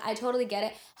disrespectful." Like I totally get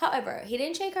it. However, he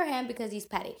didn't shake her hand because he's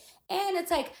petty. And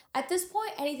it's like at this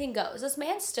point, anything goes. This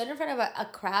man stood in front of a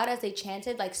crowd as they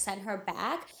chanted, like, "Send her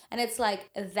back," and it's like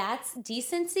that's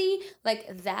decency.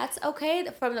 Like that's okay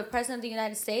from the president of the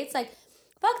United States. Like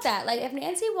fuck that. Like if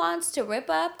Nancy wants to rip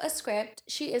up a script,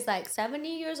 she is like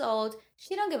 70 years old.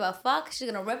 She don't give a fuck.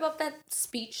 She's gonna rip up that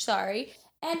speech. Sorry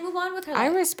and move on with her I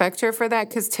life. respect her for that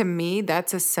because to me,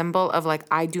 that's a symbol of like,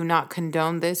 I do not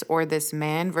condone this or this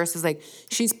man versus like,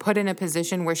 she's put in a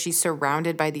position where she's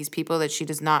surrounded by these people that she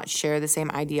does not share the same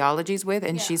ideologies with.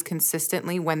 And Yeah. she's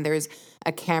consistently, when there's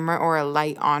a camera or a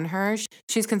light on her,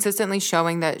 she's consistently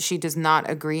showing that she does not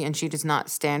agree and she does not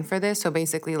stand for this. So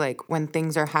basically, like when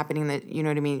things are happening that, you know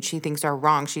what I mean, she thinks are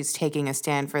wrong, she's taking a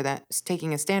stand for that,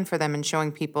 taking a stand for them and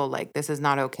showing people like this is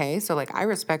not okay. So like, I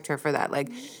respect her for that. Like,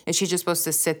 is she just supposed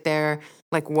to sit there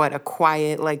like what a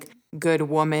quiet like good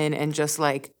woman and just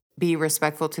like be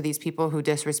respectful to these people who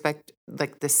disrespect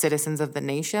like the citizens of the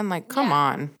nation? Like come Yeah.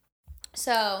 on.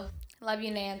 So love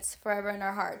you, Nance, forever in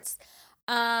our hearts.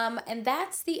 And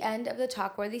that's the end of the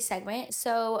Talkworthy segment.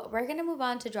 So we're gonna move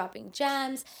on to dropping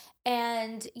gems.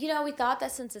 And you know, we thought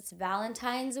that since it's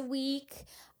Valentine's week,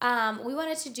 we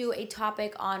wanted to do a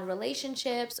topic on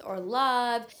relationships or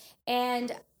love.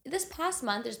 And this past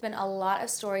month, there's been a lot of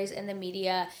stories in the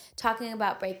media talking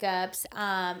about breakups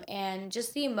and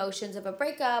just the emotions of a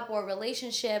breakup or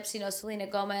relationships. You know, Selena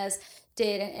Gomez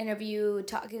did an interview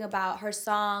talking about her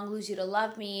song "Lose You to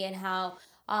Love Me" and how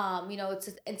you know, it's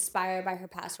inspired by her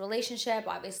past relationship,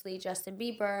 obviously Justin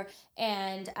Bieber,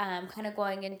 and kind of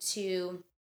going into,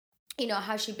 you know,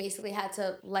 how she basically had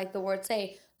to, like the word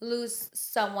say, lose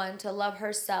someone to love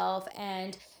herself.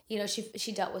 And you know,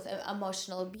 she dealt with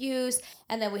emotional abuse.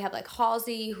 And then we have like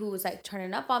Halsey, who was like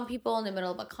turning up on people in the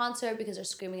middle of a concert because they're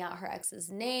screaming out her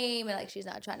ex's name and like she's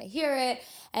not trying to hear it.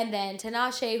 And then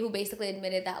Tinashe, who basically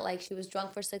admitted that like she was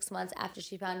drunk for 6 months after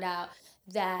she found out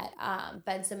that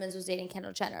Ben Simmons was dating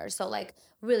Kendall Jenner. So like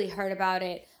really heard about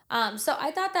it. So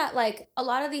I thought that like a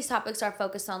lot of these topics are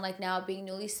focused on like now being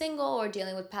newly single or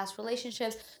dealing with past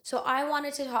relationships. So I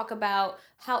wanted to talk about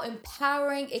how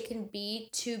empowering it can be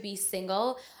to be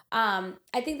single.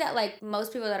 I think that like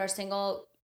most people that are single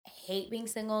hate being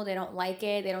single. They don't like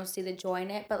it. They don't see the joy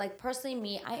in it. But like personally,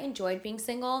 me, I enjoyed being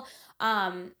single.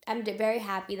 I'm very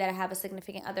happy that I have a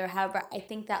significant other. However, I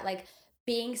think that like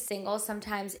being single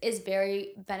sometimes is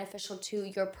very beneficial to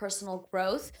your personal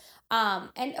growth.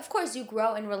 And of course you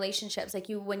grow in relationships. Like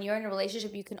you, when you're in a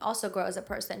relationship, you can also grow as a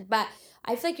person. But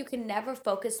I feel like you can never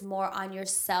focus more on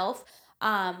yourself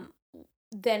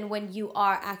than when you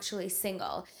are actually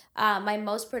single. My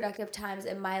most productive times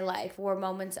in my life were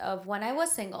moments of when I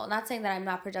was single. Not saying that I'm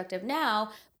not productive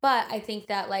now, but I think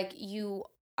that like you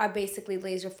are basically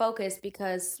laser focused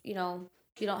because, you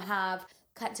don't have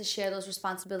cut to share those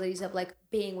responsibilities of like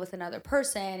being with another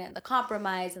person and the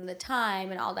compromise and the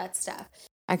time and all that stuff.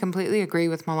 I completely agree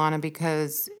with Milana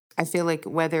because I feel like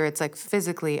whether it's like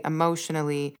physically,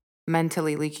 emotionally,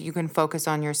 mentally, like you can focus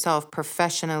on yourself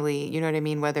professionally, you know what I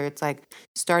mean? Whether it's like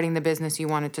starting the business you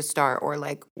wanted to start or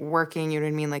like working, you know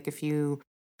what I mean? Like if you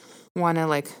want to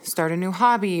like start a new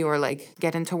hobby or like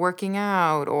get into working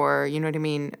out or you know what I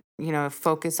mean,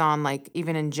 focus on like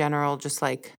even in general just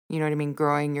like you know what I mean,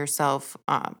 growing yourself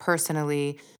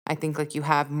personally. I think like you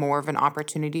have more of an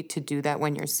opportunity to do that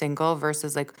when you're single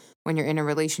versus like when you're in a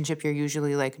relationship you're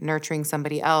usually like nurturing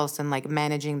somebody else and like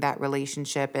managing that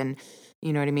relationship and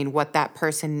you know what I mean, what that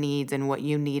person needs and what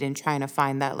you need and trying to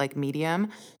find that like medium.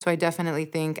 So I definitely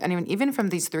think, I mean, even from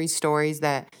these three stories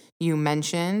that you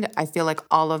mentioned, I feel like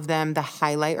all of them, the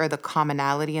highlight or the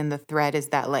commonality in the thread is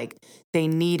that like they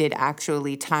needed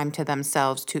actually time to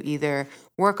themselves to either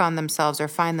work on themselves or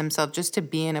find themselves just to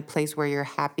be in a place where you're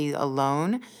happy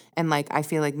alone. And like I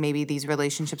feel like maybe these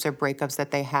relationships or breakups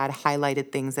that they had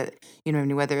highlighted things that, you know what I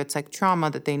mean, whether it's like trauma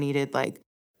that they needed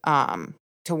um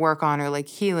to work on or like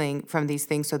healing from these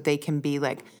things so they can be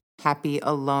like happy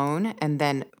alone and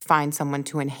then find someone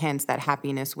to enhance that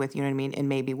happiness with, you know what I mean? And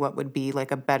maybe what would be like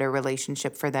a better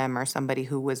relationship for them or somebody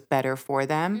who was better for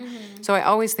them. Mm-hmm. So I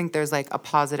always think there's like a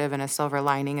positive and a silver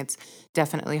lining. It's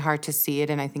definitely hard to see it.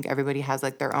 And I think everybody has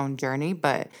like their own journey,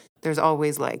 but there's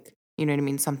always like, you know what I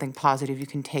mean? Something positive you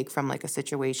can take from like a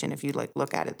situation if you like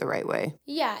look at it the right way.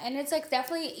 Yeah, and it's like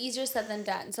definitely easier said than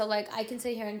done. So like I can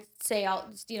sit here and say I'll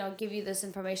give you this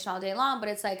information all day long, but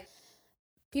it's like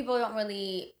people don't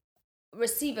really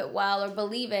receive it well or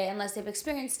believe it unless they've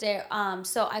experienced it.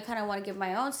 So I kind of want to give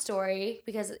my own story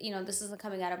because this isn't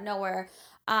coming out of nowhere.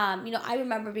 I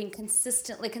remember being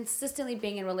consistently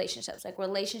being in relationships, like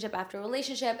relationship after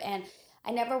relationship, and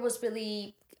I never was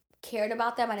really cared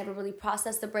about them. I never really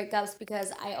processed the breakups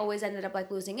because I always ended up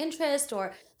like losing interest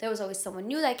or there was always someone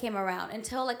new that came around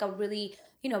until like a really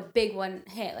big one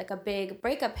hit, like a big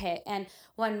breakup hit. And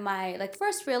when my like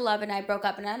first real love and I broke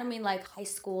up, and I don't mean like high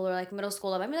school or like middle school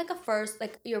love, I mean like a first,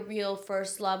 like your real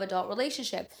first love adult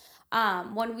relationship.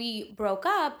 When we broke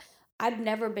up, I've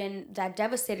never been that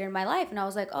devastated in my life. And I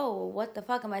was like, oh, what the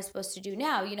fuck am I supposed to do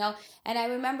now? And I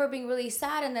remember being really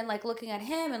sad and then like looking at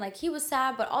him and like he was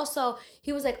sad, but also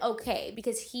he was like, okay,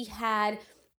 because he had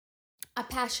a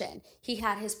passion, he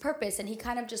had his purpose, and he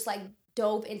kind of just like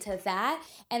dove into that.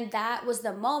 And that was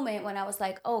the moment when I was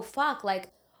like, oh, fuck, like,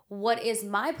 what is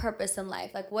my purpose in life?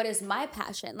 Like, what is my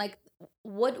passion? Like,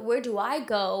 where do I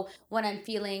go when I'm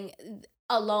feeling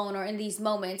alone or in these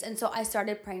moments? And so I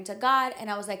started praying to God and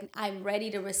I was like, I'm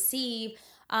ready to receive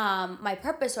my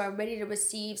purpose, or I'm ready to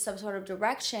receive some sort of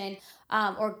direction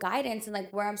or guidance and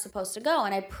like where I'm supposed to go.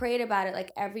 And I prayed about it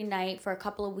like every night for a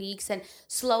couple of weeks. And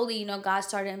slowly, God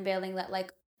started unveiling that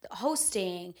like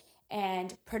hosting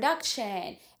and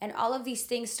production and all of these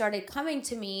things started coming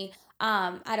to me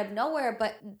out of nowhere.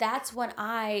 But that's when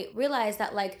I realized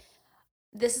that like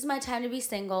this is my time to be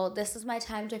single. This is my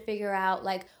time to figure out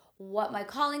like what my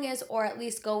calling is, or at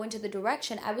least go into the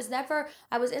direction. I was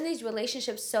in these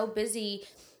relationships so busy,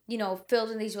 filled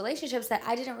in these relationships that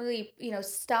I didn't really,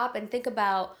 stop and think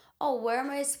about, oh, where am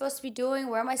I supposed to be doing?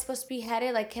 Where am I supposed to be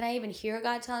headed? Like, can I even hear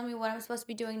God telling me what I'm supposed to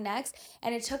be doing next?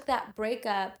 And it took that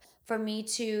breakup for me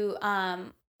to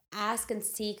ask and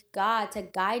seek God to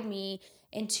guide me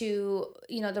into,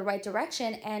 the right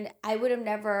direction. And I would have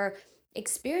never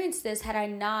experienced this had I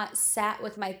not sat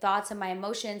with my thoughts and my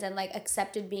emotions and like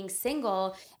accepted being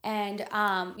single and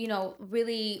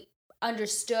really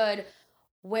understood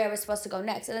where I was supposed to go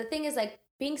next. And the thing is like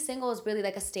being single is really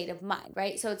like a state of mind,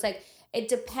 right? So it's like it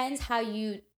depends how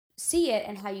you see it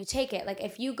and how you take it. Like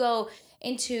if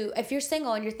you're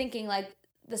single and you're thinking like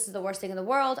this is the worst thing in the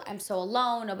world, I'm so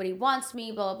alone, nobody wants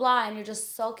me, blah blah blah, and you're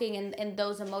just sulking in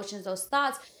those emotions, those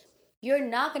thoughts, you're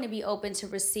not going to be open to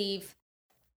receive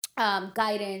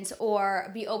guidance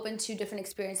or be open to different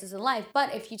experiences in life.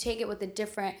 But if you take it with a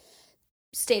different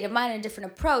state of mind and a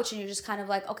different approach, and you're just kind of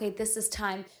like, okay, this is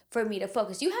time for me to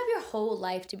focus. You have your whole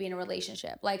life to be in a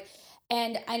relationship. Like,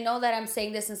 and I know that I'm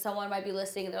saying this and someone might be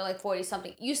listening and they're like 40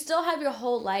 something. You still have your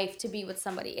whole life to be with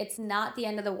somebody. It's not the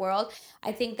end of the world.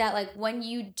 I think that like when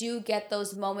you do get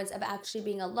those moments of actually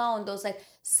being alone, those like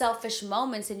selfish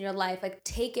moments in your life, like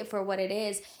take it for what it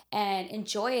is and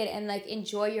enjoy it, and like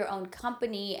enjoy your own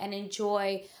company and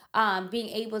enjoy being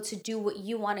able to do what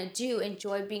you want to do,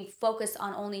 enjoy being focused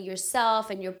on only yourself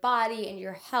and your body and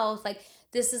your health. Like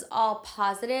this is all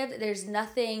positive. There's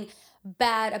nothing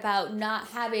bad about not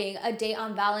having a date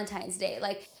on Valentine's Day.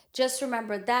 Like, just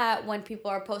remember that when people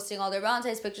are posting all their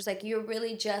Valentine's pictures, like, you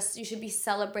should be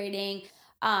celebrating,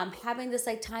 having this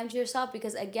like time to yourself,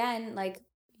 because again, like,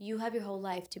 you have your whole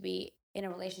life to be in a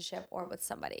relationship or with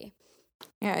somebody.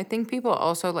 Yeah, I think people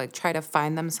also like try to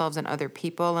find themselves in other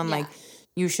people and Yeah. like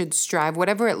you should strive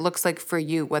whatever it looks like for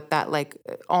you, what that like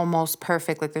almost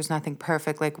perfect, like there's nothing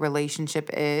perfect like relationship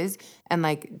is, and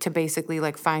like to basically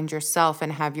like find yourself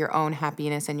and have your own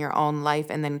happiness in your own life,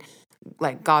 and then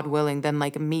like God willing, then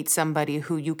like meet somebody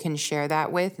who you can share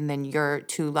that with, and then your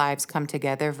two lives come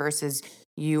together versus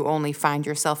you only find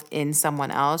yourself in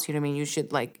someone else. You know what I mean? You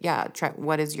should like, yeah, try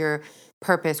what is your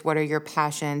purpose? What are your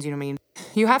passions? You know what I mean?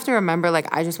 You have to remember,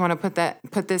 like, I just want to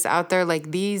put this out there.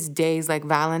 Like these days, like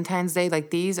Valentine's Day,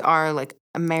 like these are like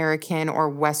American or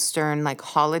Western like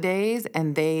holidays,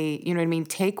 and they, you know what I mean,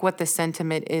 take what the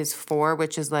sentiment is for,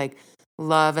 which is like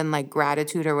love and like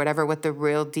gratitude or whatever, what the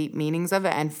real deep meanings of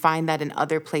it, and find that in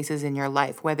other places in your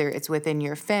life, whether it's within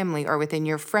your family or within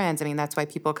your friends. I mean, that's why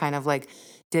people kind of like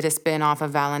did a spin off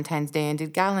of Valentine's Day and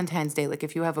did Galentine's Day. Like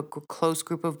if you have a close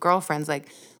group of girlfriends, like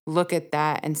look at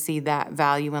that and see that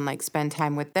value and like spend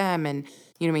time with them, and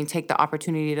you know what I mean, take the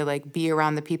opportunity to like be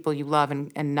around the people you love,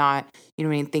 and not, you know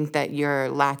what I mean, think that you're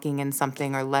lacking in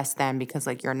something or less than because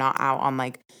like you're not out on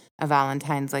like a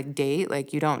Valentine's like date.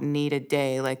 Like you don't need a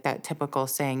day, like that typical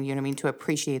saying, you know what I mean, to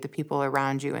appreciate the people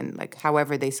around you and like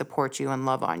however they support you and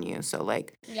love on you. So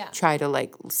like Yeah. try to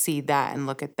like see that and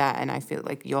look at that, and I feel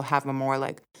like you'll have a more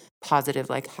like positive,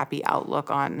 like happy outlook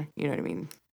on, you know what I mean,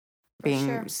 For being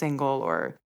sure. single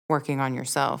or working on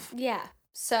yourself. Yeah.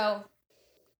 So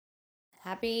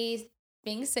happy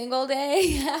being single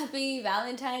day. Happy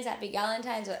Valentine's, happy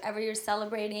Galentine's, whatever you're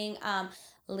celebrating.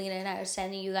 Lena and I are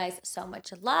sending you guys so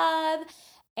much love.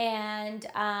 And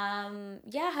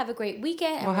yeah, have a great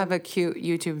weekend. We'll And have a cute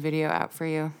YouTube video out for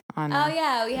you on oh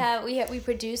yeah, we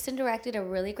produced and directed a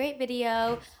really great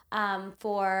video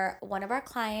for one of our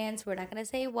clients. We're not gonna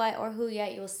say what or who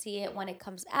yet. You'll see it when it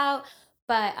comes out.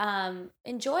 But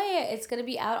enjoy it. It's gonna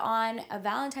be out on a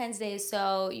Valentine's Day,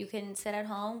 so you can sit at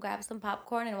home, grab some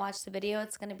popcorn, and watch the video.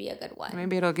 It's gonna be a good one.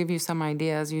 maybe it'll give you some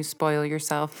ideas. You spoil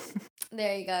yourself.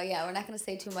 There you go. Yeah, we're not gonna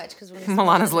say too much because we're gonna spoil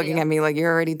Milana's the looking video. at me like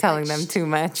you're already telling them Like, too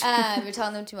much. You're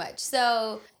telling them too much.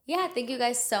 So yeah, thank you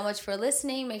guys so much for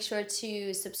listening. Make sure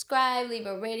to subscribe, leave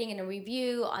a rating and a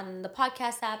review on the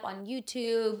podcast app, on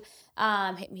YouTube.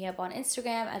 Hit me up on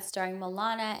Instagram at Starring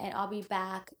Milana, and I'll be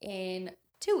back in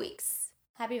 2 weeks.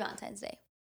 Happy Valentine's Day.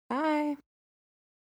 Bye.